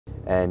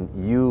and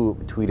you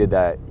tweeted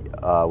that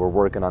we're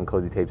working on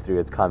Cozy Tapes 3,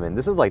 it's coming.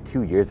 This was like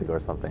 2 years ago or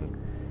something.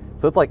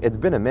 So it's like, it's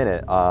been a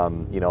minute.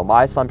 You know,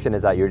 my assumption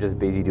is that you're just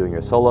busy doing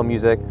your solo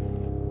music.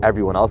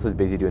 Everyone else is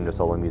busy doing their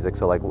solo music.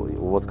 So like,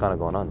 what's kind of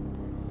going on?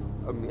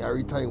 I mean,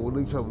 every time with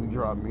each other, we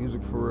drop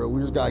music for real. We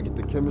just gotta get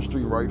the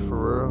chemistry right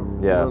for real.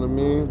 Yeah. You know what I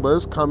mean? But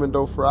it's coming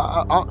though for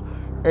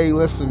hey,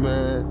 listen,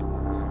 man.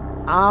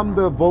 I'm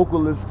the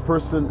vocalist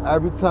person.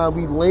 Every time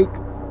we link,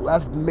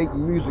 let's make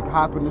music,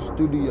 hop in the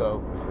studio,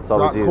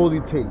 drop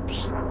Cozy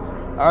Tapes.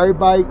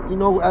 Everybody, you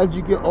know, as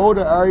you get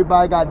older,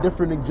 everybody got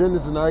different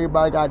agendas and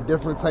everybody got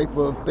different type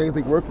of things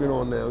they're working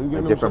on now. You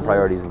get like different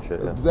priorities and shit.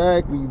 Yeah.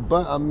 Exactly,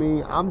 but I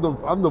mean, I'm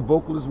the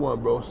vocalist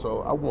one, bro.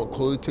 So I want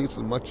Cozy Tapes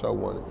as much as I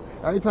want it.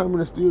 Every time we're in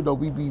the studio, though,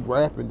 we be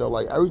rapping though.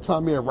 Like every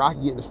time me and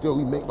Rocky get in the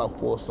studio, we make about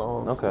 4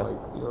 songs. Okay. Like,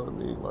 you know what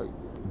I mean? Like,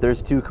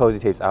 there's 2 Cozy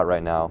Tapes out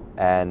right now,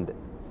 and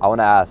I want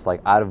to ask,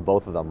 like, out of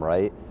both of them,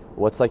 right?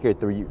 What's like your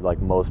 3 like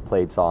most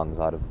played songs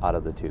out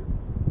of the 2?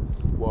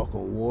 Walk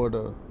on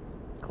Water.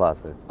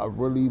 Classic. I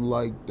really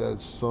like that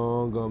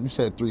song. You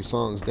said 3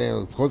 songs. Damn,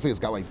 of course it's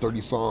got like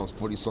 30 songs,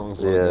 40 songs.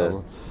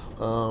 Yeah.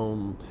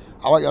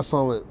 I like that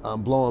song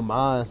with Blowing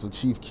Minds with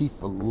Chief Keef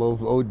for Lil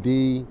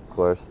OD. Of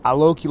course. I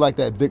low-key like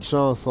that Big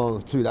Sean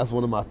song too. That's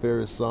one of my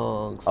favorite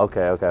songs.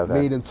 Okay.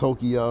 Made in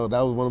Tokyo.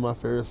 That was one of my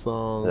favorite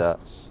songs. Yeah.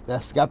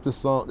 That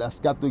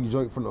Skepta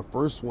joint from the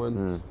first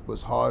one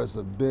was Hard as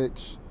a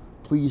Bitch.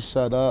 Please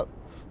Shut Up.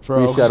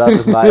 Bro. Please Shut Up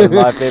is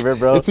my favorite,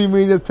 bro. It's who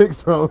me to pick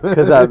from.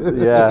 Cause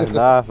yeah,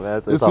 nah, man,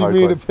 it's who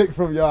me to pick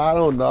from, y'all. I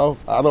don't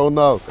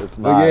know. It's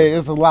but yeah,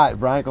 it's a lot,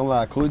 bro. I ain't gonna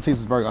lie. Cozy Tapes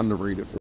is very underrated.